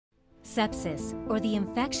Sepsis, or the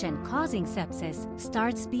infection causing sepsis,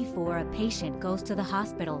 starts before a patient goes to the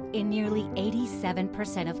hospital in nearly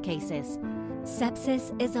 87% of cases.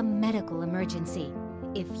 Sepsis is a medical emergency.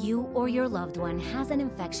 If you or your loved one has an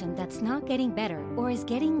infection that's not getting better or is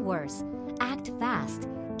getting worse, act fast.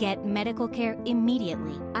 Get medical care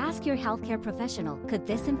immediately. Ask your healthcare professional, could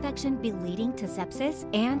this infection be leading to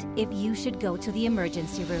sepsis? And if you should go to the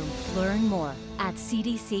emergency room. Learn more at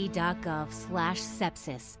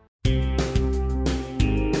cdc.gov/sepsis.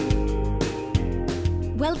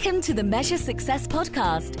 Welcome to the Measure Success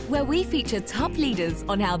podcast, where we feature top leaders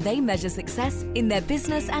on how they measure success in their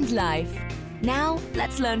business and life. Now,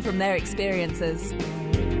 let's learn from their experiences.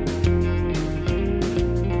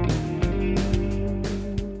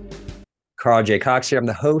 Carl J. Cox here. I'm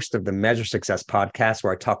the host of the Measure Success podcast,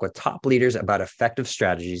 where I talk with top leaders about effective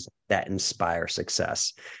strategies that inspire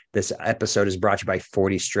success. This episode is brought to you by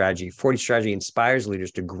 40 Strategy. 40 Strategy inspires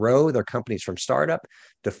leaders to grow their companies from startup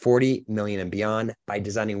to 40 million and beyond by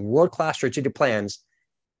designing world-class strategic plans,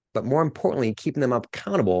 but more importantly, keeping them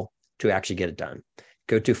accountable to actually get it done.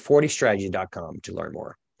 Go to 40strategy.com to learn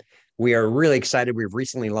more. We are really excited. We've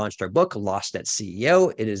recently launched our book, Lost at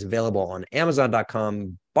CEO. It is available on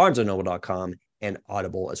Amazon.com, BarnesandNoble.com, and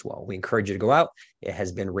Audible as well. We encourage you to go out. It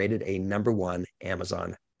has been rated a #1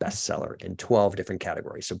 Amazon bestseller in 12 different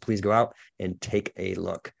categories. So please go out and take a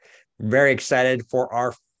look. Very excited for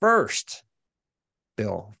our first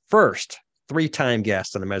three-time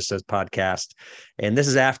guest on the Measure Success podcast. And this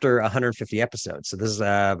is after 150 episodes. So this is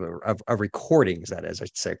of recordings, that is, I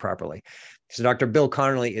should say properly. So Dr. Bill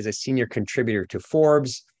Conerly is a senior contributor to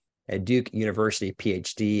Forbes, a Duke University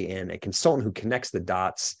PhD, and a consultant who connects the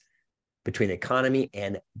dots between economy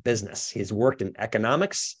and business. He's worked in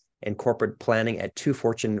economics and corporate planning at 2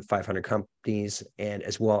 Fortune 500 companies, and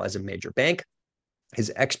as well as a major bank.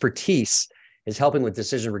 His expertise is helping with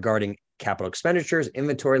decisions regarding capital expenditures,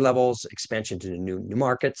 inventory levels, expansion to new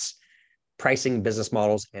markets, pricing, business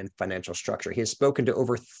models, and financial structure. He has spoken to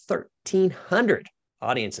over 1,300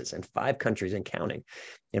 audiences in 5 countries and counting.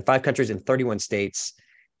 In 5 countries in 31 states.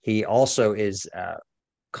 He also is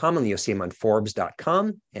commonly, you'll see him on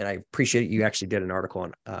Forbes.com. And I appreciate you actually did an article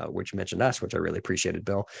on which mentioned us, which I really appreciated,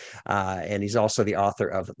 Bill. And he's also the author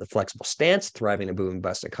of The Flexible Stance, Thriving in a Boom and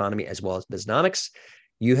Bust Economy, as well as Biznomics.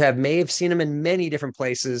 You may have seen him in many different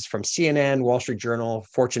places, from CNN, Wall Street Journal,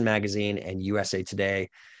 Fortune Magazine, and USA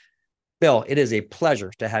Today. Bill, it is a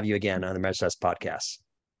pleasure to have you again on the Measure Success podcast.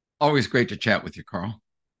 Always great to chat with you, Carl.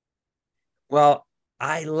 Well,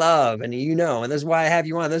 I love, and this is why I have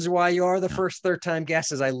you on. This is why you are the first third-time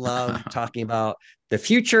guest, is I love talking about the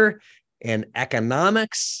future and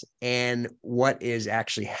economics and what is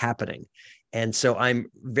actually happening. And so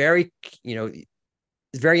I'm very, it's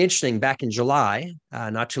very interesting. Back in July,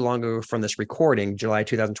 not too long ago from this recording, July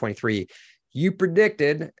 2023, you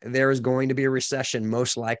predicted there is going to be a recession,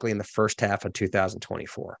 most likely in the first half of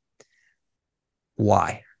 2024.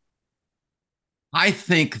 Why? I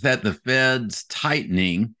think that the Fed's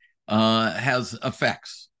tightening has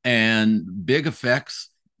effects, and big effects.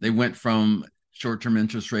 They went from short-term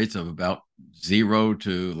interest rates of about 0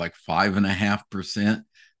 to like 5.5%.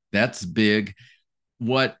 That's big.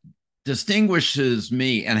 What distinguishes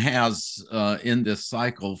me and has in this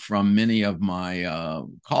cycle from many of my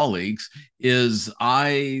colleagues is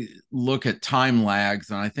I look at time lags,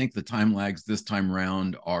 and I think the time lags this time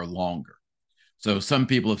around are longer. So some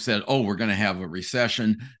people have said, oh, we're going to have a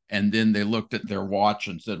recession. And then they looked at their watch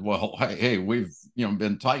and said, well, hey, we've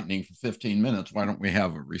been tightening for 15 minutes. Why don't we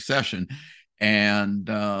have a recession? And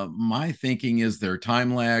my thinking is there are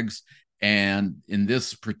time lags. And in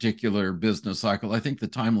this particular business cycle, I think the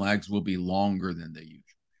time lags will be longer than they usually.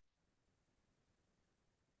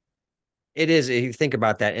 It is. If you think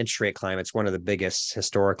about that interest rate climb, it's one of the biggest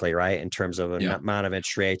historically, right? In terms of the amount of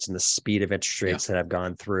interest rates and the speed of interest rates that have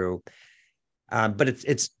gone through. But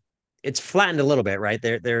it's flattened a little bit, right?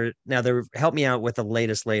 They're help me out with the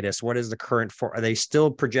latest. What is the current for? Are they still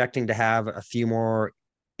projecting to have a few more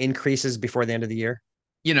increases before the end of the year?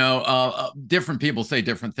 Different people say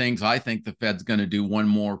different things. I think the Fed's going to do one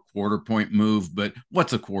more quarter point move, but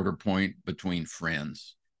what's a quarter point between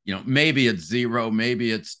friends? Maybe it's 0,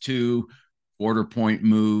 maybe it's 2 quarter point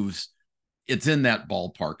moves. It's in that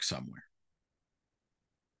ballpark somewhere.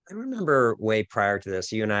 I remember way prior to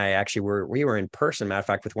this, you and I actually were in person, matter of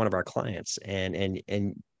fact, with one of our clients, and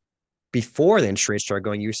before the interest rates started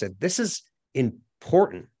going, you said this is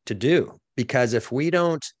important to do, because if we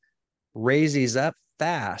don't raise these up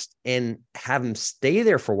fast and have them stay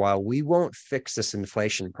there for a while, we won't fix this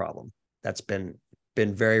inflation problem that's been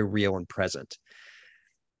very real and present.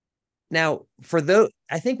 Now, for those,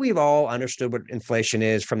 I think we've all understood what inflation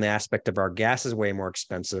is from the aspect of our gas is way more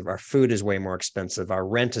expensive, our food is way more expensive, our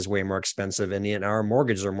rent is way more expensive, and yet our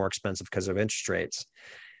mortgages are more expensive because of interest rates.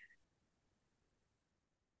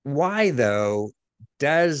 Why, though,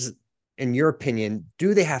 does, in your opinion,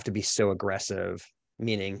 do they have to be so aggressive?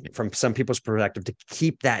 Meaning, from some people's perspective, to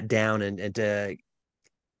keep that down and to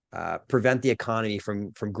prevent the economy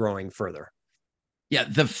from growing further? Yeah,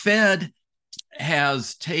 the Fed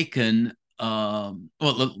has taken, let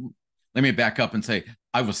me back up and say,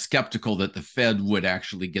 I was skeptical that the Fed would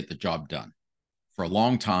actually get the job done for a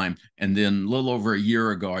long time. And then a little over a year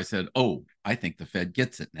ago, I said, oh, I think the Fed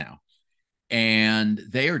gets it now. And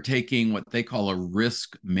they are taking what they call a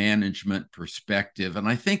risk management perspective. And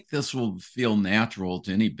I think this will feel natural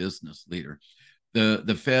to any business leader.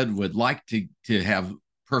 The Fed would like to have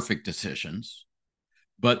perfect decisions,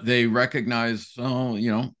 but they recognize,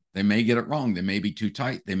 they may get it wrong. They may be too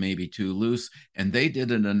tight. They may be too loose. And they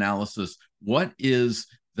did an analysis. What is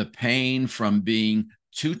the pain from being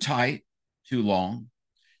too tight, too long?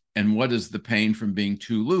 And what is the pain from being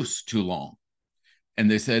too loose, too long?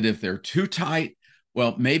 And they said, if they're too tight,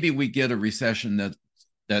 well, maybe we get a recession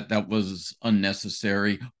that was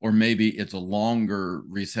unnecessary, or maybe it's a longer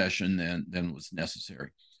recession than was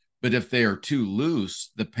necessary. But if they are too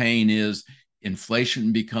loose, the pain is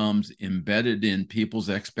inflation becomes embedded in people's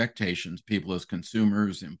expectations, people as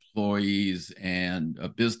consumers, employees, and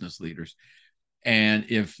business leaders. And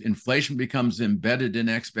if inflation becomes embedded in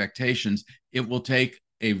expectations, it will take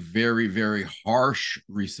a very, very harsh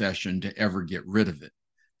recession to ever get rid of it.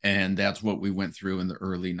 And that's what we went through in the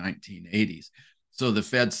early 1980s. So the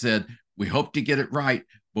Fed said, we hope to get it right,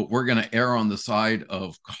 but we're going to err on the side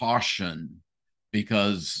of caution,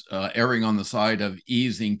 because erring on the side of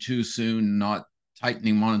easing too soon, not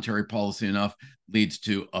tightening monetary policy enough, leads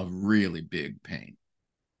to a really big pain.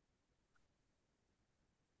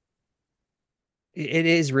 It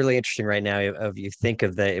is really interesting right now. If you think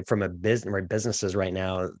of from a businesses right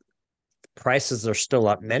now, prices are still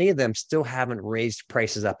up. Many of them still haven't raised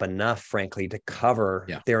prices up enough, frankly, to cover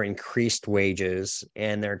their increased wages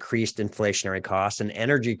and their increased inflationary costs, and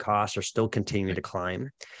energy costs are still continuing to climb.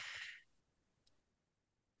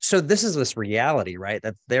 So this reality, right?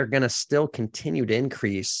 That they're going to still continue to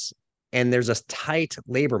increase, and there's a tight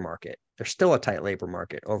labor market. There's still a tight labor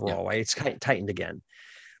market overall, right? It's tightened again.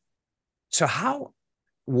 So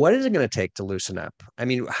what is it going to take to loosen up? I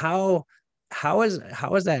mean, how is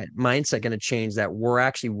that mindset going to change, that we're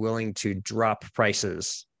actually willing to drop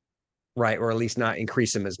prices, right? Or at least not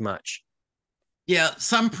increase them as much? Yeah,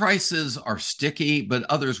 some prices are sticky, but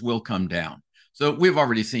others will come down. So we've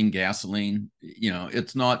already seen gasoline,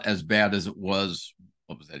 it's not as bad as it was,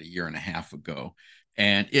 what was that, a year and a half ago?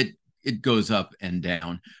 And it goes up and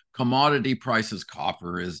down. Commodity prices,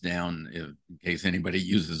 copper is down, in case anybody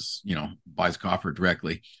buys copper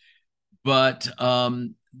directly. But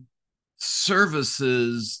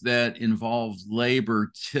services that involve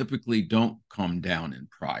labor typically don't come down in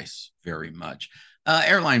price very much.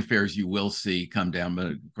 Airline fares you will see come down, but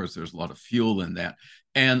of course there's a lot of fuel in that.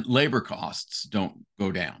 And labor costs don't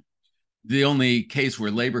go down. The only case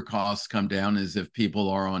where labor costs come down is if people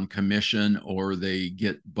are on commission or they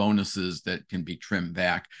get bonuses that can be trimmed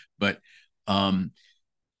back. But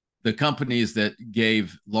the companies that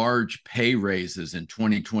gave large pay raises in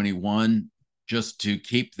 2021 just to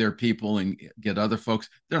keep their people and get other folks,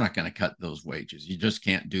 they're not going to cut those wages. You just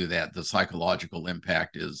can't do that. The psychological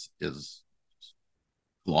impact is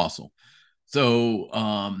colossal. So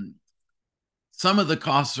some of the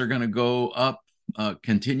costs are going to go up,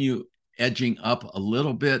 continue edging up a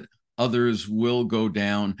little bit. Others will go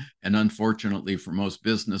down. And unfortunately for most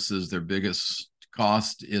businesses, their biggest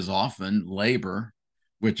cost is often labor,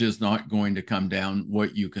 which is not going to come down.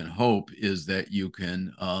 What you can hope is that you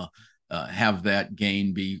can have that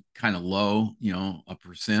gain be kind of low,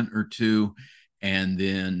 1% or 2%, and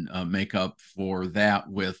then make up for that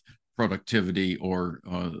with productivity or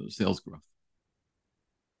sales growth.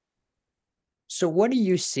 So what are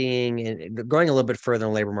you seeing, and going a little bit further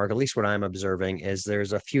in the labor market, at least what I'm observing is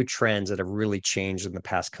there's a few trends that have really changed in the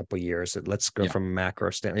past couple of years. Let's go from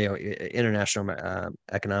macro, international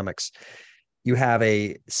economics. You have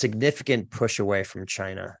a significant push away from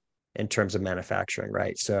China in terms of manufacturing,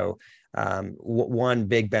 right? So one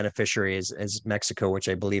big beneficiary is Mexico, which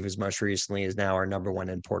I believe is most recently is now our number one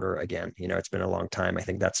importer again. It's been a long time. I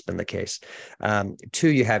think that's been the case. 2,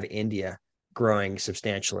 you have India growing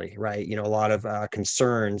substantially, right? A lot of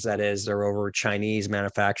concerns, that is, they're over Chinese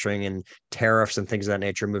manufacturing and tariffs and things of that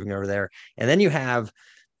nature moving over there. And then you have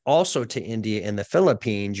also to India and the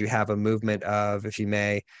Philippines, you have a movement of, if you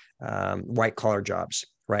may, white collar jobs,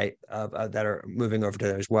 right, that are moving over to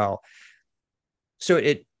there as well. So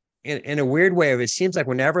in a weird way, it seems like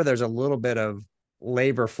whenever there's a little bit of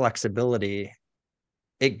labor flexibility,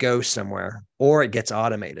 it goes somewhere or it gets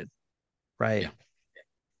automated, right? Yeah.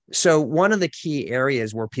 So one of the key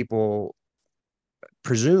areas where people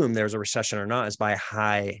presume there's a recession or not is by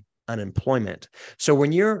high unemployment. So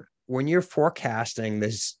when you're forecasting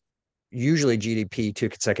this, usually GDP 2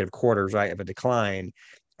 consecutive quarters, right, of a decline,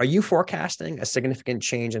 are you forecasting a significant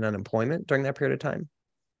change in unemployment during that period of time?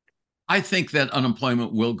 I think that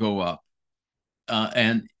unemployment will go up.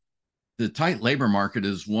 And the tight labor market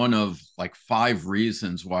is one of like 5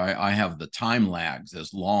 reasons why I have the time lags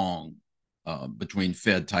as long between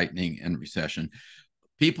Fed tightening and recession.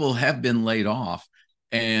 People have been laid off,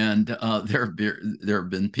 and there have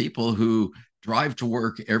been people who drive to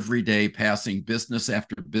work every day, passing business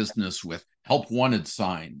after business with help wanted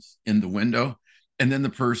signs in the window, and then the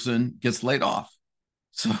person gets laid off.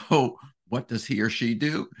 So what does he or she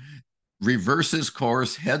do? Reverses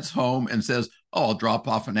course, heads home, and says, "Oh, I'll drop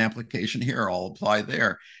off an application here. I'll apply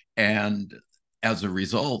there." And as a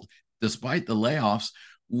result, despite the layoffs,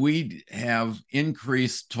 we have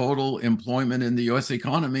increased total employment in the U.S.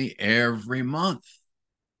 economy every month,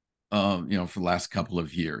 for the last couple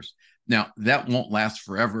of years. Now, that won't last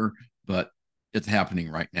forever, but it's happening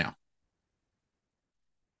right now.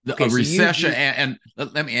 Okay, a so recession, and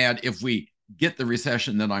let me add, if we get the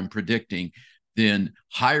recession that I'm predicting, then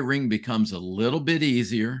hiring becomes a little bit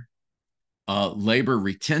easier. Labor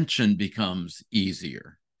retention becomes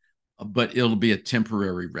easier, but it'll be a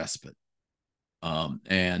temporary respite.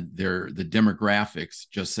 And the demographics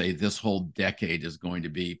just say this whole decade is going to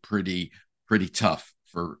be pretty tough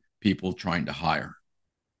for people trying to hire.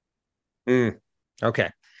 Okay.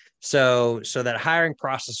 So that hiring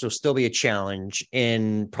process will still be a challenge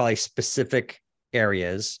in probably specific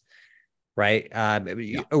areas, right?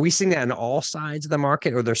 Yeah. Are we seeing that in all sides of the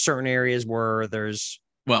market, or are there certain areas where there's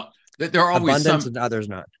Well, there are always abundance some and others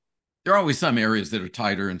not? there are always some areas that are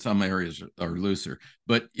tighter and some areas are looser.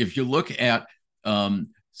 But if you look at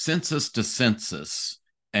census to census,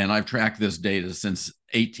 and I've tracked this data since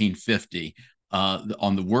 1850,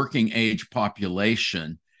 on the working age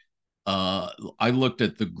population, I looked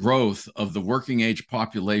at the growth of the working age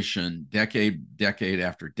population decade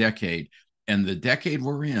after decade. And the decade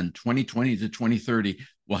we're in, 2020 to 2030,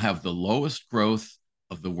 will have the lowest growth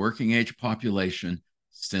of the working age population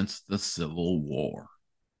since the Civil War.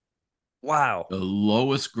 Wow. The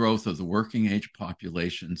lowest growth of the working age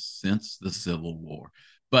population since the Civil War.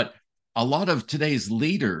 But a lot of today's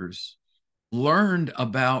leaders learned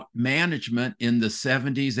about management in the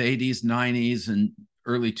 70s, 80s, 90s, and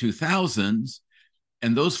early 2000s.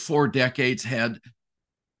 And those 4 decades had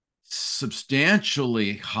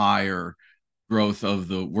substantially higher growth of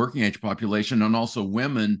the working age population. And also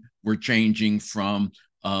women were changing from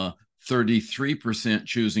 33%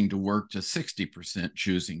 choosing to work to 60%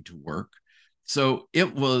 choosing to work. So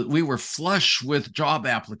we were flush with job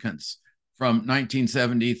applicants from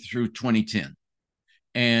 1970 through 2010.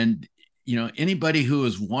 And anybody who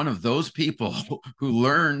is one of those people who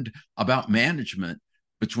learned about management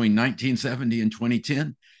between 1970 and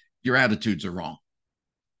 2010, your attitudes are wrong.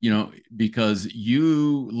 Because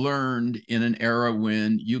you learned in an era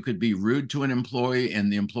when you could be rude to an employee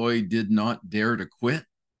and the employee did not dare to quit.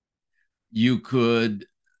 You could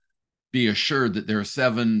be assured that there are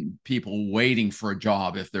 7 people waiting for a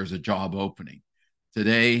job if there's a job opening.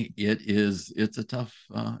 Today, it's a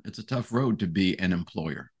tough road to be an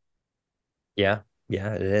employer. Yeah,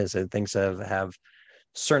 it is. And things have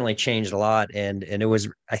certainly changed a lot. And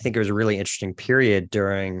I think it was a really interesting period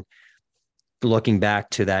during looking back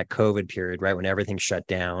to that COVID period, right, when everything shut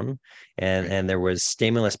down and there was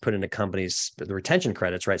stimulus put into companies, the retention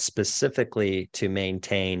credits, right, specifically to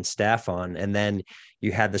maintain staff on. And then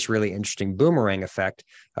you had this really interesting boomerang effect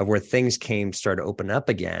of where things started to open up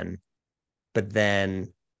again, but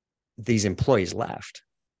then these employees left,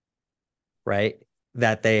 right,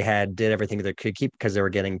 that they did everything they could keep because they were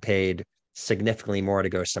getting paid significantly more to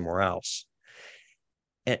go somewhere else.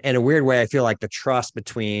 In a weird way, I feel like the trust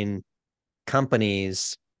between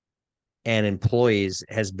companies and employees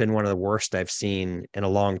has been one of the worst I've seen in a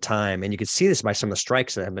long time. And you can see this by some of the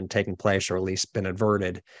strikes that have been taking place, or at least been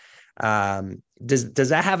averted. Does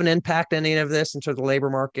that have an impact on any of this in terms of the labor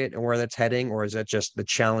market and where that's heading? Or is that just the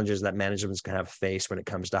challenges that management's going to have faced when it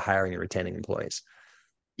comes to hiring and retaining employees?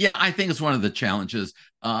 Yeah, I think it's one of the challenges.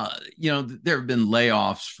 There have been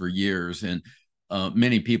layoffs for years, and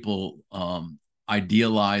many people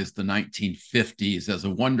idealized the 1950s as a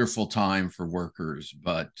wonderful time for workers.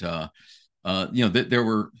 But, there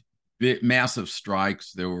were massive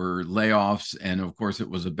strikes. There were layoffs. And of course, it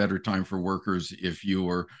was a better time for workers if you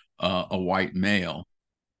were a white male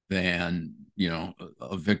than,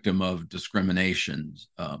 a victim of discrimination.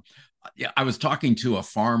 Yeah, I was talking to a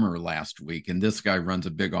farmer last week, and this guy runs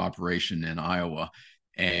a big operation in Iowa.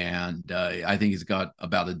 And I think he's got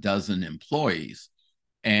about a dozen employees.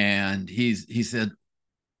 And he said,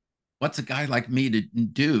 what's a guy like me to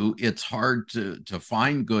do? It's hard to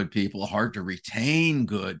find good people, hard to retain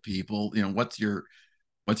good people. What's your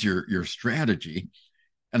strategy?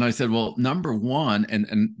 And I said, well, number one,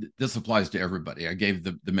 and this applies to everybody. I gave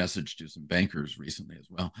the message to some bankers recently as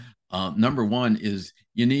well. Number one is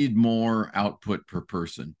you need more output per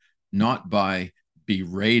person, not by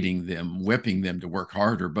berating them, whipping them to work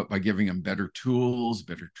harder, but by giving them better tools,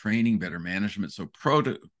 better training, better management. So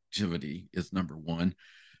productivity is number one.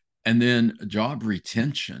 And then job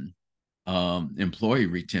retention, employee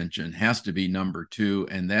retention has to be number two.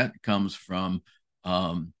 And that comes from,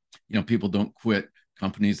 people don't quit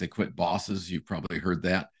companies, they quit bosses. You've probably heard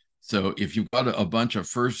that. So if you've got a bunch of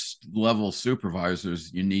first level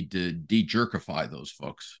supervisors, you need to de-jerkify those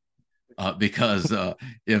folks. Because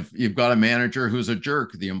if you've got a manager who's a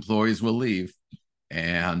jerk, the employees will leave.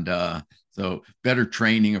 And so better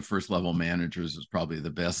training of first level managers is probably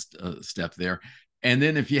the best step there. And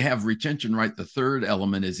then if you have retention right, the third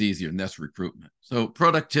element is easier, and that's recruitment. So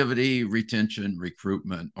productivity, retention,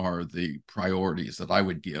 recruitment are the priorities that I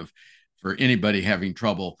would give for anybody having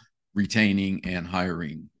trouble retaining and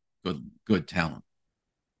hiring good talent.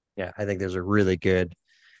 Yeah, I think those are really good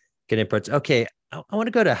inputs. Okay, I want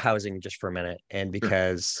to go to housing just for a minute, and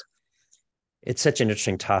because it's such an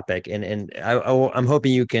interesting topic, and I'm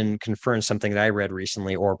hoping you can confirm something that I read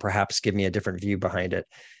recently, or perhaps give me a different view behind it.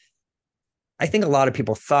 I think a lot of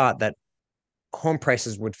people thought that home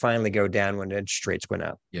prices would finally go down when interest rates went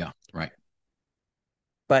up. Yeah, right.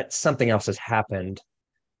 But something else has happened,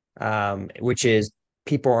 which is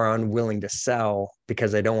people are unwilling to sell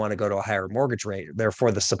because they don't want to go to a higher mortgage rate.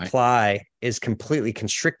 Therefore, the supply is completely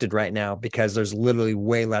constricted right now because there's literally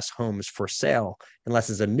way less homes for sale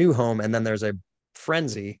unless it's a new home. And then there's a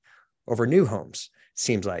frenzy over new homes,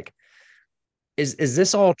 seems like. Is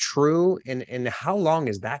this all true? And how long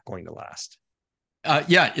is that going to last?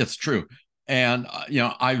 Yeah, it's true. And,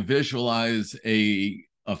 I visualize a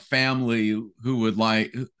family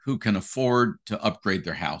who can afford to upgrade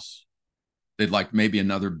their house. They'd like maybe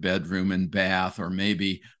another bedroom and bath, or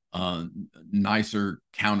maybe nicer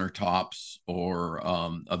countertops, or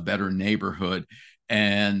a better neighborhood.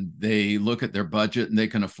 And they look at their budget and they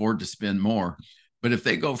can afford to spend more. But if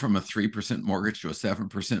they go from a 3% mortgage to a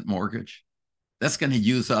 7% mortgage, that's going to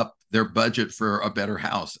use up their budget for a better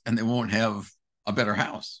house, and they won't have a better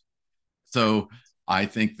house. So I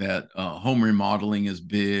think that home remodeling is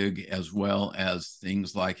big, as well as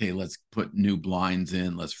things like, hey, let's put new blinds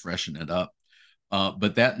in, let's freshen it up.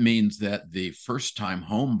 But that means that the first-time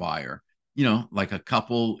home buyer, like a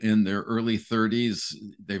couple in their early 30s,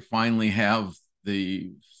 they finally have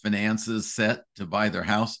the finances set to buy their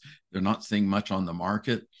house. They're not seeing much on the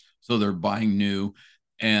market, so they're buying new.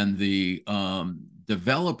 And the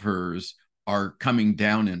developers are coming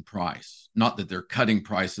down in price. Not that they're cutting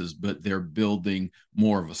prices, but they're building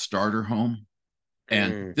more of a starter home.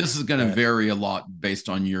 And this is going to vary a lot based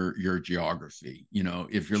on your geography.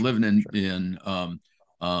 If you're living in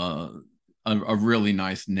a really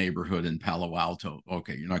nice neighborhood in Palo Alto,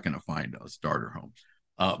 okay, you're not going to find a starter home.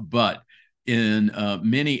 But in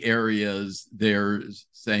many areas, they're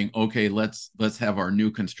saying, okay, let's have our new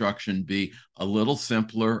construction be a little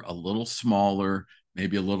simpler, a little smaller,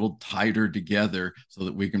 maybe a little tighter together, so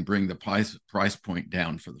that we can bring the price point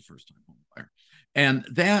down for the first-time home buyer. And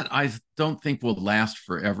that, I don't think, will last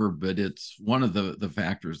forever, but it's one of the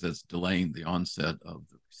factors that's delaying the onset of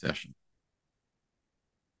the recession.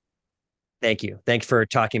 Thank you. Thanks for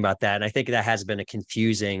talking about that. And I think that has been a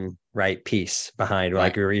confusing, piece behind,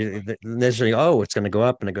 like, initially, it's going to go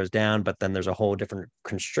up and it goes down, but then there's a whole different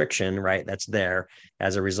constriction, that's there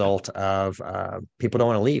as a result of people don't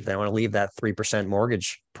want to leave. They want to leave that 3%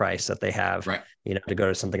 mortgage price that they have, to go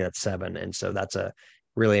to something that's 7%. And so that's a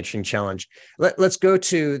really interesting challenge. Let's go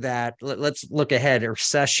to that. Let's look ahead. A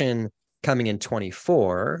recession coming in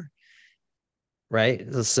 24, right?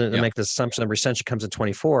 Let's make the assumption that recession comes in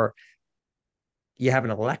 24. You have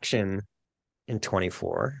an election in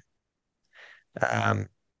 24, but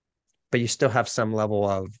you still have some level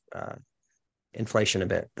of inflation a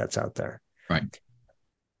bit that's out there. Right.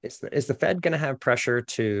 Is the Fed going to have pressure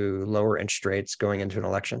to lower interest rates going into an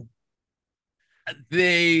election?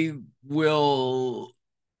 They will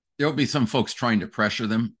there'll be some folks trying to pressure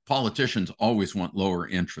them. Politicians always want lower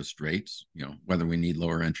interest rates, whether we need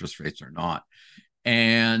lower interest rates or not.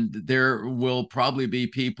 And there will probably be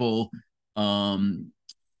people, there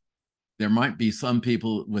might be some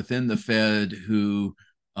people within the Fed who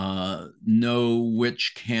know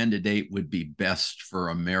which candidate would be best for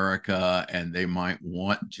America, and they might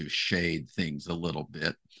want to shade things a little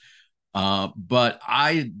bit. But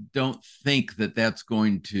I don't think that that's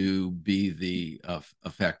going to be the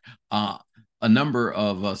effect. A number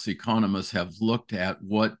of us economists have looked at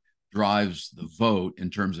what drives the vote in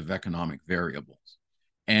terms of economic variables.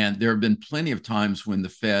 And there have been plenty of times when the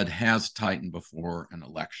Fed has tightened before an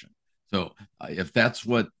election. So if that's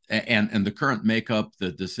what, and the current makeup,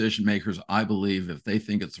 the decision makers, I believe if they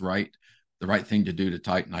think it's the right thing to do to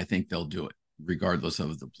tighten, I think they'll do it, regardless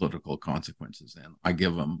of the political consequences. And I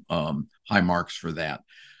give them high marks for that.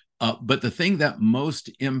 But the thing that most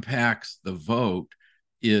impacts the vote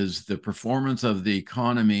is the performance of the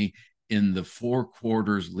economy in the 4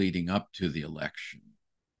 quarters leading up to the election.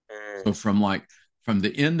 So from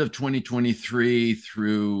the end of 2023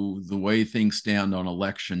 through the way things stand on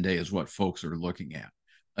election day is what folks are looking at.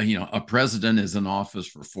 A president is in office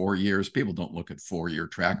for 4 years. People don't look at 4-year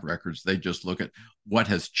track records. They just look at what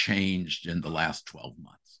has changed in the last 12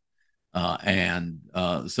 months.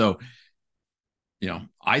 So,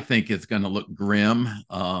 I think it's going to look grim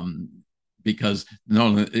because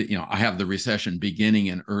I have the recession beginning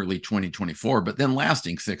in early 2024, but then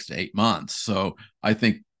lasting 6 to 8 months. So I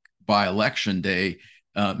think by election day,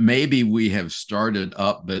 maybe we have started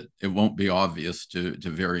up, but it won't be obvious to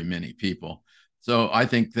very many people. So I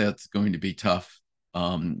think that's going to be tough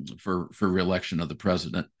for re-election of the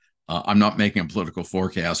president. I'm not making a political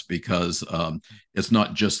forecast because it's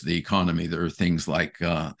not just the economy. There are things like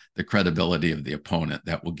the credibility of the opponent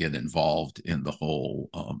that will get involved in the whole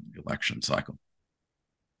election cycle.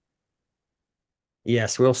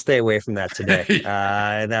 Yes, we'll stay away from that today,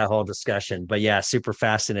 that whole discussion. But yeah, super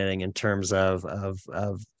fascinating in terms of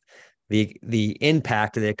the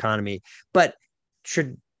impact of the economy. But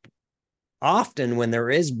often when there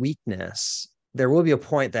is weakness, there will be a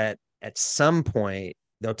point that at some point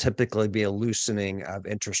there'll typically be a loosening of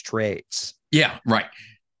interest rates. Yeah, right.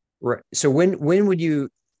 Right. So when would you,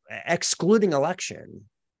 excluding election,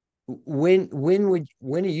 when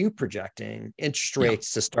are you projecting interest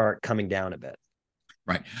rates to start coming down a bit?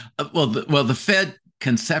 Right. Well, the Fed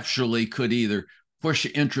conceptually could either push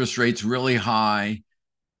interest rates really high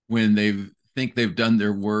when they think they've done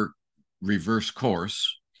their work, reverse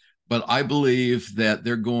course. But I believe that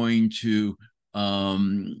they're going to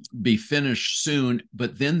be finished soon,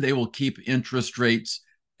 but then they will keep interest rates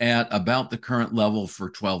at about the current level for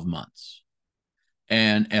 12 months.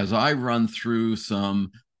 And as I run through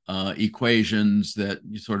some equations that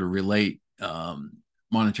sort of relate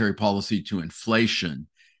monetary policy to inflation,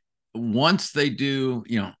 once they do,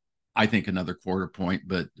 I think another quarter point,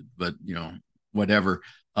 but whatever.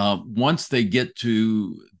 Once they get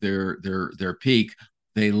to their peak,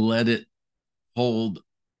 they let it hold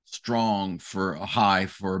strong for a high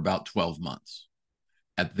for about 12 months.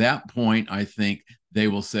 At that point, I think they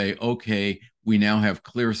will say, okay, we now have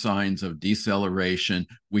clear signs of deceleration.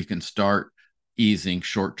 We can start easing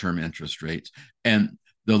short-term interest rates. And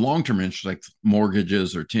the long-term interest, like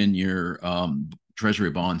mortgages or 10-year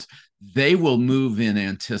treasury bonds, they will move in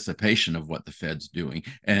anticipation of what the Fed's doing.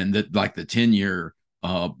 And that, like the 10-year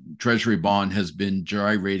treasury bond has been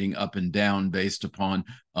gyrating up and down based upon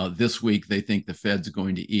this week they think the Fed's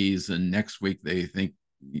going to ease, and next week they think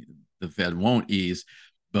the Fed won't ease.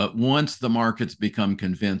 But once the markets become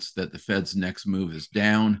convinced that the Fed's next move is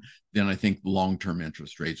down, then I think long-term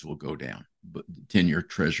interest rates will go down, but 10-year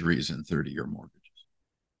treasuries and 30-year mortgages.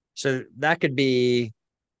 So that could be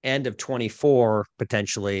end of 24,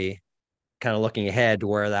 potentially, kind of looking ahead to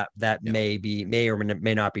where that may or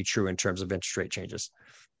may not be true in terms of interest rate changes.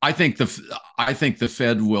 I think the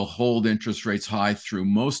Fed will hold interest rates high through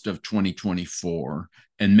most of 2024,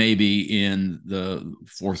 and maybe in the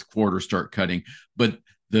fourth quarter start cutting. But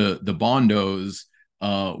the bondos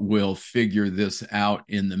will figure this out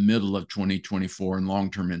in the middle of 2024, and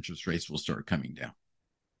long-term interest rates will start coming down.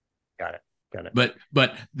 Got it.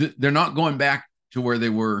 But they're not going back to where they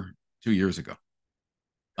were 2 years ago.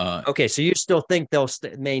 Okay, so you still think they'll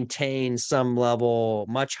maintain some level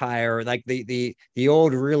much higher, like the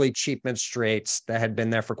old really cheap interest rates that had been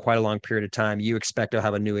there for quite a long period of time. You expect to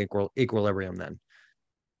have a new equilibrium then?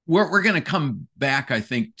 We're going to come back, I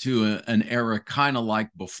think, to an era kind of like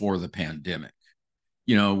before the pandemic.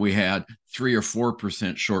 We had 3 or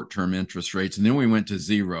 4% short-term interest rates, and then we went to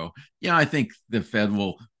zero. I think the Fed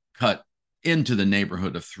will cut into the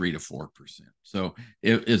neighborhood of 3 to 4%. So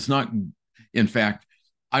it's not, in fact,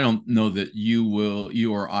 I don't know that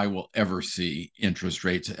you or I will ever see interest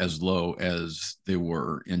rates as low as they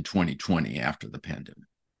were in 2020 after the pandemic.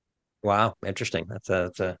 Wow, interesting. That's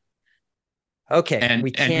a okay. And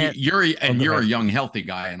We can't. you're Oh, go a ahead. young, healthy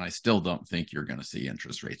guy, and I still don't think you're going to see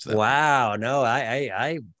interest rates that low. Wow, no,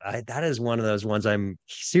 that is one of those ones I'm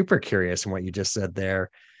super curious in what you just said there.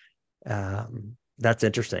 That's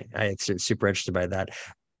interesting. I'm super interested by that.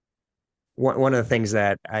 One of the things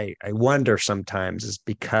that I wonder sometimes is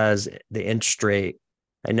because the interest rate,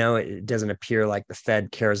 I know it doesn't appear like the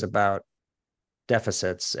Fed cares about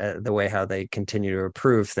deficits, the way how they continue to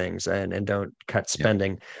approve things and don't cut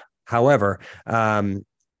spending. Yeah. However,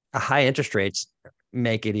 high interest rates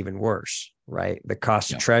make it even worse, right? The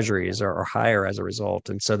cost of treasuries are higher as a result.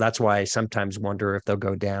 And so that's why I sometimes wonder if they'll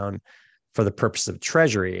go down for the purpose of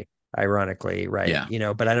treasury, ironically, right?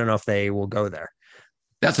 Yeah. But I don't know if they will go there.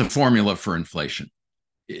 That's a formula for inflation.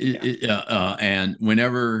 And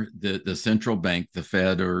whenever the central bank, the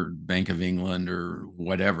Fed or Bank of England or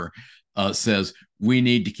whatever, says we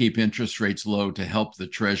need to keep interest rates low to help the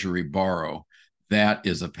Treasury borrow, that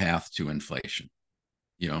is a path to inflation.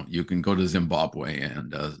 You can go to Zimbabwe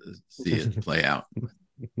and see it play out.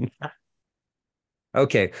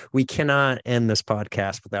 Okay, we cannot end this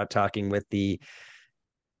podcast without talking with the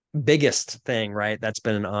biggest thing, right? That's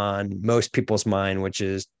been on most people's mind, which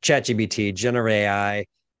is ChatGPT, generative AI,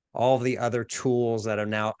 all the other tools that are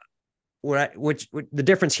now, which the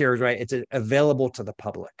difference here is, right, it's available to the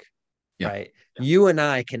public, right? Yeah. You and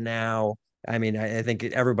I can now, I mean, I think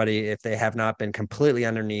everybody, if they have not been completely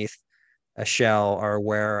underneath a shell, are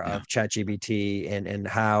aware of ChatGPT and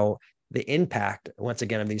how the impact, once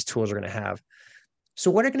again, of these tools are going to have.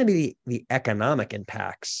 So what are going to be the economic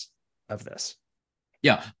impacts of this?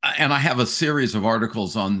 Yeah, and I have a series of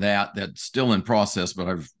articles on that's still in process, but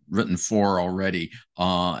I've written 4 already.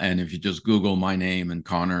 And if you just Google my name and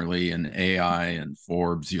Conerly and AI and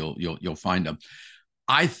Forbes, you'll find them.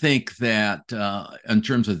 I think that in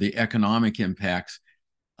terms of the economic impacts,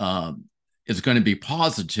 it's going to be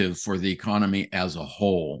positive for the economy as a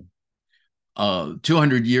whole.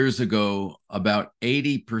 200 years ago, about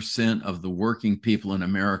 80% of the working people in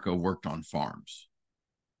America worked on farms.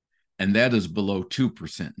 And that is below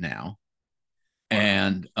 2% now. Wow.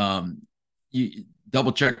 And you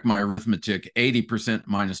double check my arithmetic, 80%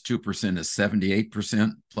 minus 2% is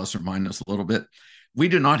 78%, plus or minus a little bit. We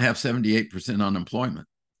do not have 78% unemployment,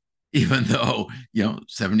 even though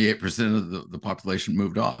 78% of the population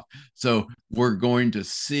moved off. So we're going to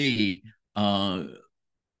see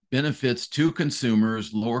benefits to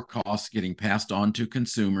consumers, lower costs getting passed on to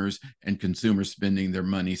consumers, and consumers spending their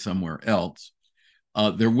money somewhere else.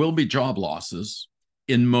 There will be job losses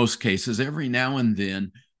in most cases. Every now and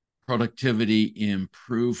then, productivity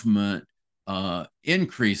improvement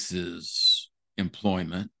increases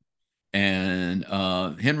employment. And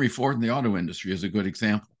Henry Ford in the auto industry is a good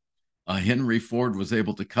example. Henry Ford was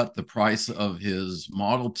able to cut the price of his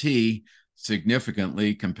Model T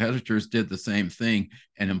significantly. Competitors did the same thing,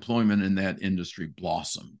 and employment in that industry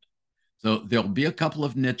blossomed. So there'll be a couple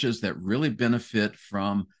of niches that really benefit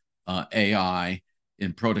from AI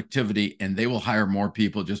in productivity, and they will hire more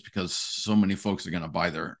people just because so many folks are going to buy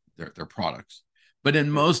their products. But in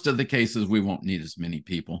most of the cases, we won't need as many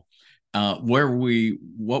people. What we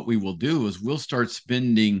will do is we'll start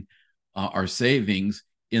spending our savings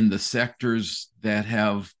in the sectors that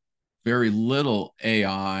have very little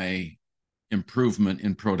AI improvement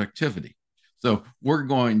in productivity. So we're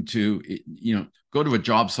going to, go to a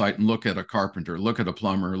job site and look at a carpenter, look at a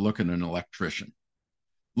plumber, look at an electrician.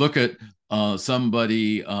 Look at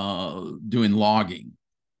somebody doing logging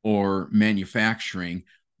or manufacturing.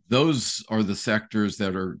 Those are the sectors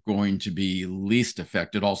that are going to be least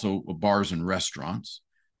affected. Also, bars and restaurants,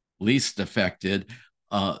 least affected,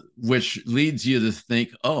 which leads you to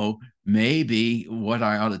think, maybe what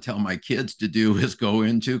I ought to tell my kids to do is go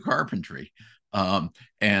into carpentry.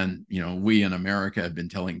 And we in America have been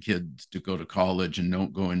telling kids to go to college and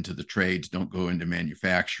don't go into the trades, don't go into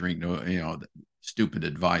manufacturing, stupid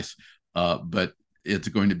advice, but it's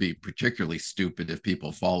going to be particularly stupid if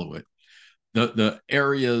people follow it. The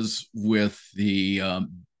areas with the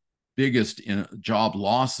biggest job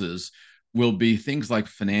losses will be things like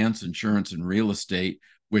finance, insurance, and real estate,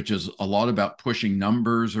 which is a lot about pushing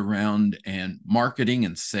numbers around, and marketing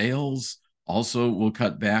and sales also will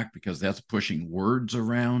cut back because that's pushing words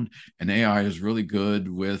around. And AI is really good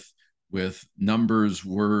with numbers,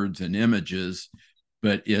 words, and images,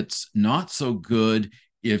 but it's not so good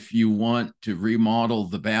if you want to remodel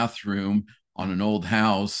the bathroom on an old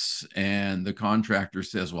house, and the contractor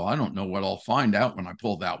says, well, I don't know what I'll find out when I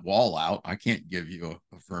pull that wall out. I can't give you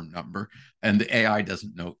a firm number. And the AI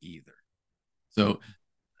doesn't know either. So,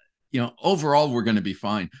 overall, we're going to be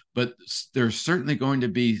fine. But there's certainly going to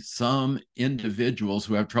be some individuals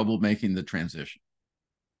who have trouble making the transition.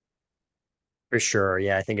 For sure.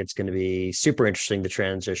 Yeah, I think it's going to be super interesting, the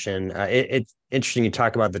transition. It's interesting you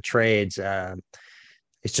talk about the trades. I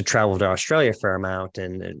used to travel to Australia a fair amount,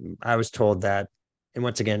 and I was told that, and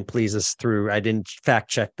once again, please this through, I didn't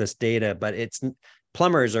fact check this data, but it's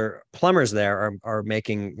plumbers there are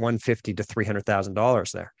making $150,000 to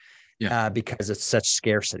 $300,000 there, Yeah. because it's such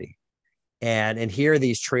scarcity. And here are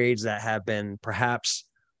these trades that have been perhaps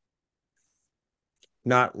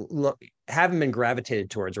not haven't been gravitated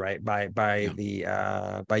towards, right,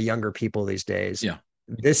 by younger people these days. Yeah.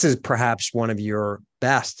 This is perhaps one of your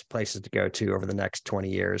best places to go to over the next 20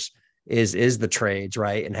 years is the trades,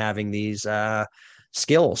 right? And having these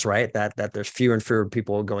skills, right? That there's fewer and fewer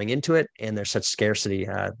people going into it, and there's such scarcity.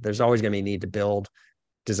 There's always going to be a need to build,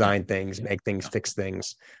 design things, make things, fix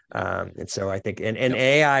things. And so I think, and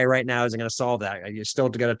AI right now isn't going to solve that. You still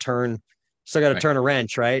got to turn a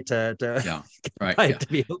wrench, right? To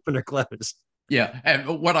be open or closed. Yeah.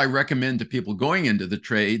 And what I recommend to people going into the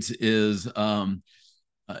trades is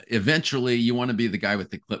eventually you want to be the guy with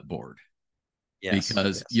the clipboard. Yes,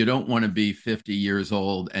 because you don't want to be 50 years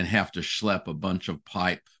old and have to schlep a bunch of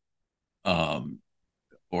pipe or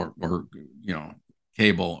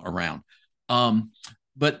cable around.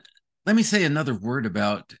 But let me say another word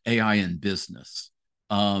about AI in business.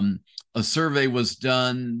 A survey was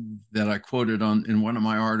done that I quoted in one of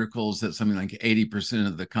my articles that something like 80%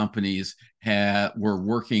 of the companies were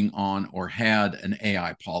working on or had an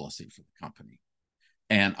AI policy for the company.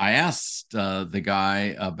 And I asked the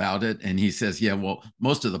guy about it, and he says, yeah, well,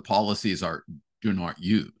 most of the policies do not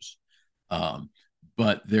use.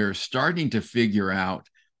 But they're starting to figure out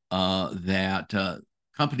that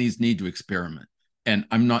companies need to experiment. And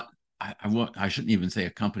I shouldn't even say a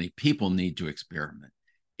company, people need to experiment.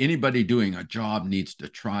 Anybody doing a job needs to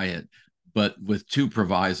try it, but with two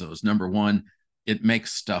provisos. Number one, it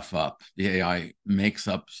makes stuff up. The AI makes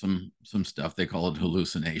up some stuff. They call it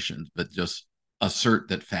hallucinations, but just assert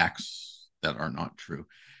that facts that are not true.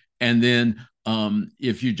 And then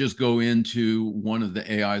if you just go into one of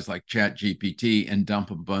the AIs like ChatGPT and dump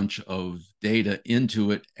a bunch of data into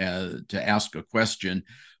it to ask a question,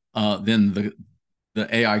 then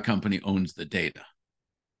the AI company owns the data.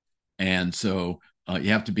 And so you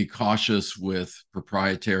have to be cautious with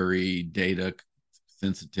proprietary data,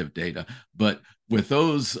 sensitive data. But with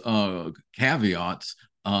those caveats,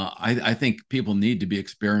 I think people need to be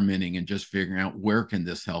experimenting and just figuring out where can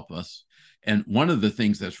this help us. And one of the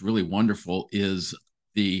things that's really wonderful is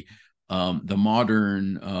the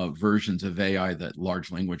modern versions of AI, that large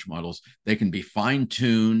language models, they can be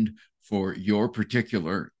fine-tuned for your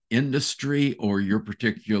particular industry or your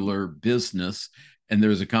particular business. And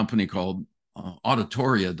there's a company called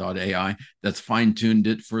Auditoria.ai that's fine-tuned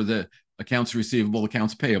it for the accounts receivable,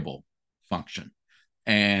 accounts payable function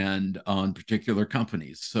and on particular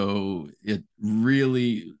companies. So it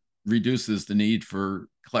really reduces the need for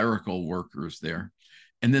clerical workers there.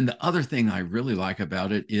 And then the other thing I really like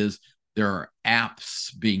about it is there are apps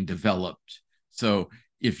being developed. So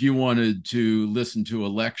if you wanted to listen to a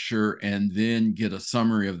lecture and then get a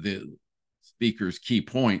summary of the speaker's key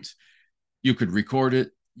points, you could record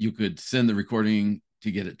it. You could send the recording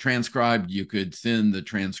to get it transcribed. You could send the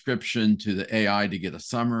transcription to the AI to get a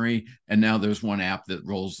summary. And now there's one app that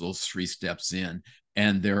rolls those 3 steps in.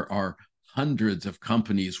 And there are hundreds of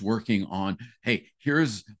companies working on, hey,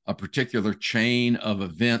 here's a particular chain of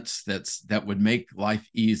events that would make life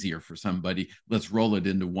easier for somebody. Let's roll it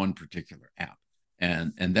into one particular app.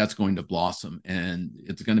 And that's going to blossom, and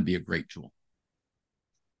it's going to be a great tool.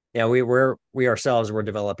 Yeah, we ourselves were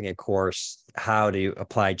developing a course how to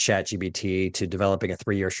apply ChatGPT to developing a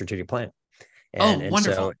 3-year strategic plan. And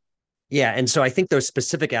wonderful. And so I think those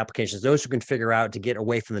specific applications, those who can figure out to get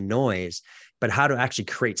away from the noise, but how to actually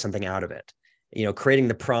create something out of it, creating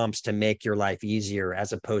the prompts to make your life easier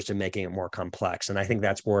as opposed to making it more complex. And I think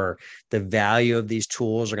that's where the value of these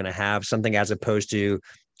tools are going to have something, as opposed to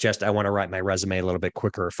just, I want to write my resume a little bit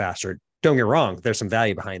quicker or faster. Don't get me wrong, there's some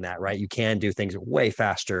value behind that, right? You can do things way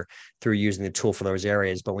faster through using the tool for those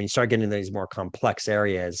areas. But when you start getting into these more complex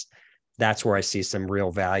areas, that's where I see some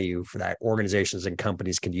real value for that organizations and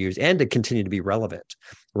companies can use, and to continue to be relevant,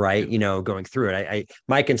 right? Going through it.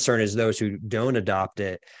 My concern is those who don't adopt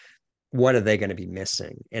it, what are they going to be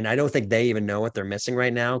missing? And I don't think they even know what they're missing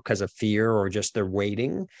right now because of fear, or just they're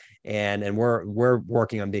waiting. And we're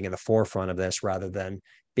working on being in the forefront of this rather than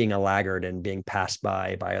being a laggard and being passed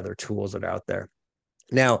by other tools that are out there.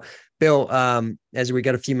 Now, Bill, as we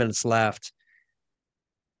got a few minutes left,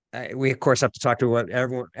 we of course have to talk to what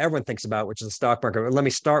everyone thinks about, which is the stock market. Let me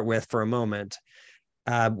start with for a moment.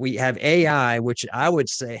 We have AI, which I would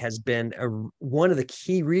say has been one of the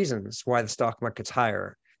key reasons why the stock market's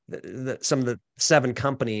higher. Some of the 7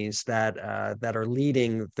 companies that are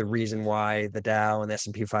leading the reason why the Dow and the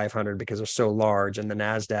S&P 500, because they're so large, and the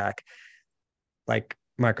Nasdaq, like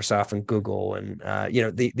Microsoft and Google and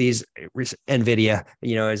these NVIDIA,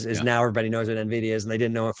 is now everybody knows what NVIDIA is, and they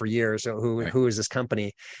didn't know it for years. So who is this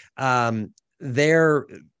company? They're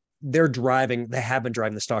driving. They have been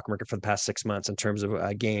driving the stock market for the past 6 months in terms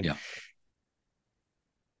of gain. Yeah.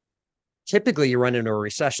 Typically, you run into a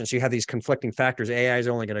recession, so you have these conflicting factors. AI is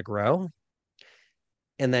only going to grow,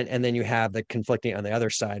 and then you have the conflicting on the other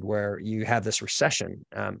side, where you have this recession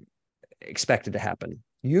expected to happen.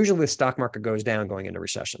 Usually the stock market goes down going into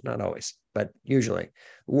recession, not always, but usually.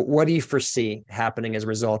 What do you foresee happening as a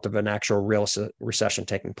result of an actual real recession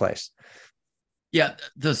taking place? Yeah,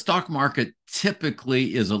 the stock market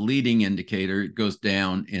typically is a leading indicator. It goes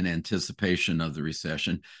down in anticipation of the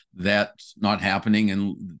recession. That's not happening,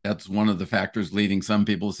 and that's one of the factors leading some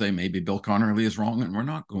people to say maybe Bill Conerly is wrong and we're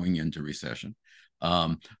not going into recession.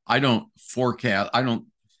 I don't forecast.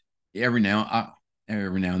 Every now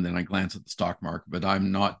and then I glance at the stock market, but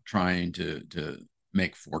I'm not trying to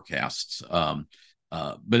make forecasts. But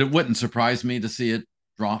it wouldn't surprise me to see it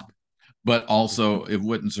drop. But also, it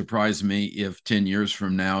wouldn't surprise me if 10 years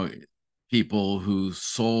from now, people who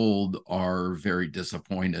sold are very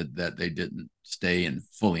disappointed that they didn't stay and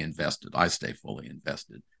fully invested. I stay fully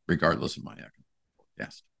invested, regardless of my economic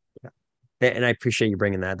forecast. And I appreciate you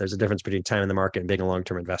bringing that. There's a difference between time in the market and being a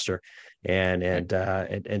long-term investor, and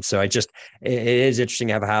so it is interesting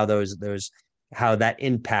to have how that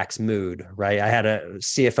impacts mood, right? I had a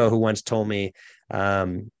CFO who once told me,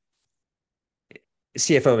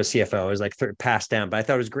 CFO is CFO, it was like passed down, but I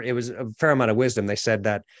thought it was great. It was a fair amount of wisdom. They said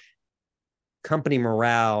that company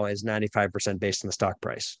morale is 95% based on the stock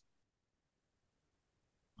price.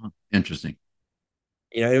 Interesting.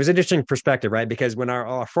 It was an interesting perspective, right? Because when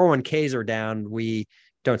our 401ks are down, we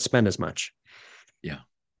don't spend as much. Yeah.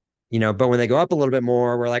 But when they go up a little bit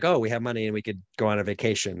more, we're like, oh, we have money and we could go on a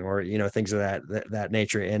vacation, or, things of that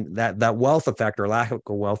nature. And that wealth effect, or lack of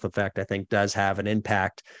wealth effect, I think does have an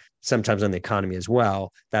impact sometimes on the economy as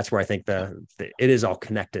well. That's where I think it is all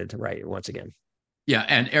connected, right? Once again. Yeah.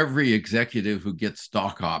 And every executive who gets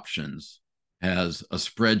stock options has a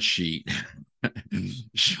spreadsheet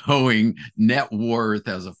showing net worth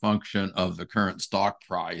as a function of the current stock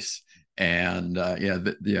price. And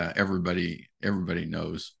everybody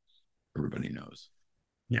knows. Everybody knows.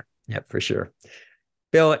 Yeah, for sure.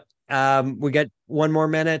 Bill, we got 1 more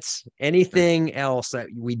minute. Anything else that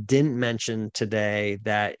we didn't mention today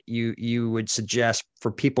that you would suggest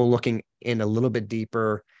for people looking in a little bit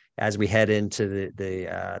deeper as we head into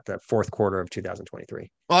the fourth quarter of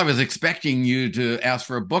 2023? Well, I was expecting you to ask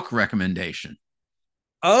for a book recommendation.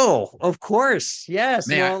 Oh, of course. Yes.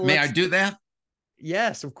 May I do that?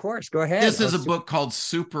 Yes, of course. Go ahead. This is a book called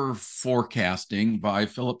Super Forecasting by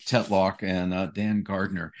Philip Tetlock and Dan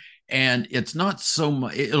Gardner. And it's not so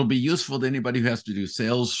much, it'll be useful to anybody who has to do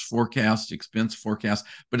sales forecast, expense forecast,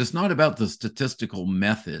 but it's not about the statistical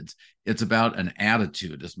methods. It's about an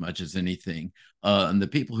attitude as much as anything, and the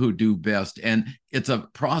people who do best. And it's a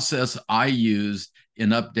process I used in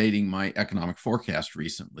updating my economic forecast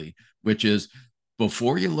recently, which is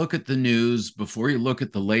before you look at the news, before you look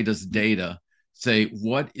at the latest data, say,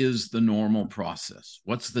 what is the normal process?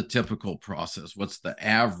 What's the typical process? What's the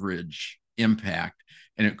average impact?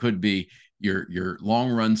 And it could be your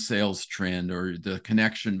long-run sales trend, or the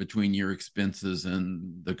connection between your expenses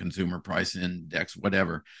and the consumer price index,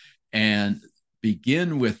 whatever. And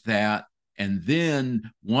begin with that. And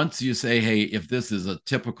then once you say, hey, if this is a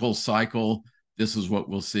typical cycle, this is what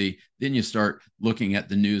we'll see. Then you start looking at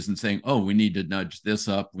the news and saying, oh, we need to nudge this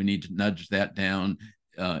up. We need to nudge that down.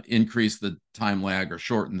 Increase the time lag or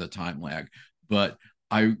shorten the time lag. But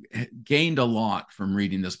I gained a lot from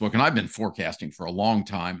reading this book, and I've been forecasting for a long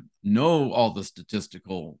time, know all the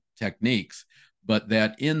statistical techniques, but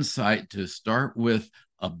that insight to start with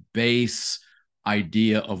a base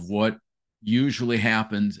idea of what usually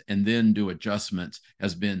happens and then do adjustments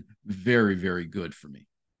has been very, very good for me.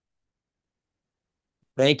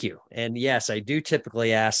 Thank you. And yes, I do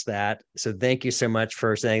typically ask that. So thank you so much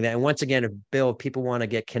for saying that. And once again, if Bill, people want to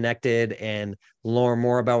get connected and learn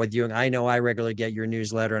more about what you, and I know I regularly get your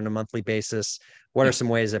newsletter on a monthly basis. What are some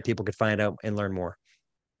ways that people could find out and learn more?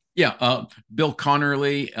 Yeah, Bill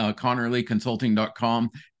Conerly, ConerlyConsulting.com,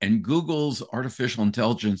 and Google's artificial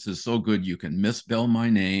intelligence is so good you can misspell my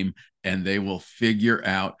name and they will figure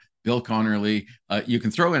out Bill Conerly. You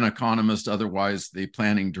can throw in economist, otherwise the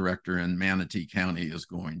planning director in Manatee County is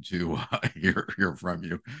going to hear from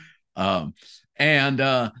you. And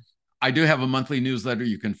I do have a monthly newsletter.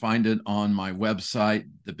 You can find it on my website,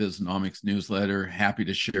 the Biznomics newsletter. Happy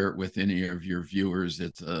to share it with any of your viewers.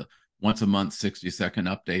 It's a once a month, 60-second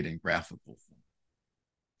update in graphical form.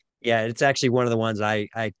 Yeah, it's actually one of the ones I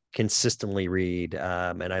consistently read,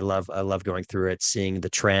 and I love going through it, seeing the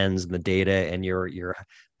trends and the data and your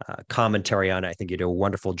commentary on it. I think you do a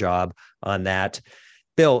wonderful job on that.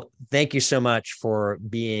 Bill, thank you so much for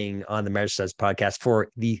being on the Measure Success podcast for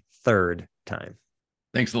the third time.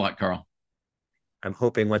 Thanks a lot, Carl. I'm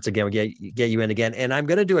hoping once again we get you in again. And I'm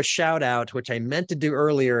going to do a shout out, which I meant to do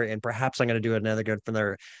earlier, and perhaps I'm going to do another good from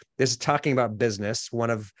there. This is talking about business.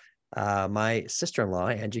 One of my sister-in-law,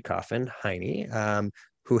 Angie Coffin Heine,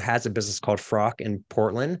 who has a business called Frock in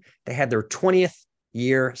Portland. They had their 20th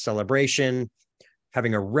year celebration,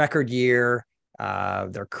 having a record year.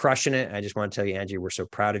 They're crushing it. I just want to tell you, Angie, we're so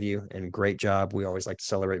proud of you and great job. We always like to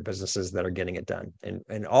celebrate businesses that are getting it done,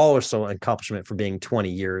 and also an accomplishment for being 20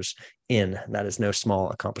 years in. That is no small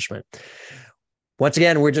accomplishment. Once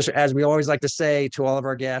again, we're just, as we always like to say to all of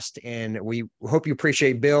our guests, and we hope you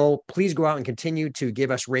appreciate Bill. Please go out and continue to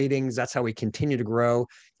give us ratings. That's how we continue to grow,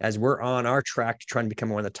 as we're on our track to try and become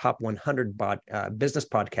one of the top 100 business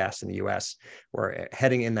podcasts in the U.S. We're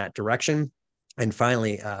heading in that direction. And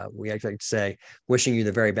finally, we like to say, wishing you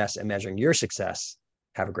the very best and measuring your success.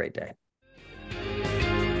 Have a great day.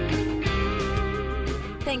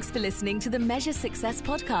 Thanks for listening to the Measure Success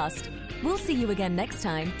podcast. We'll see you again next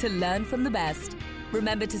time to learn from the best.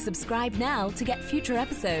 Remember to subscribe now to get future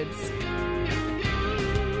episodes.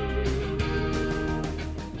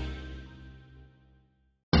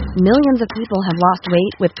 Millions of people have lost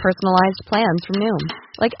weight with personalized plans from Noom.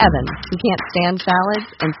 Like Evan, who can't stand salads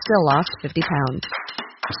and still lost 50 pounds.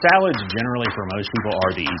 Salads generally for most people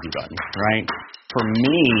are the easy button, right? For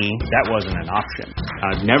me, that wasn't an option.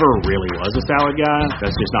 I never really was a salad guy.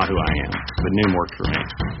 That's just not who I am. But Noom worked for me.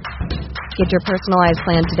 Get your personalized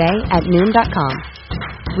plan today at Noom.com.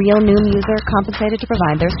 Real Noom user compensated to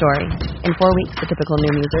provide their story. In 4 weeks, the typical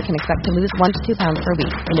Noom user can expect to lose 1 to 2 pounds per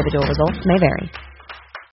week. Individual results may vary.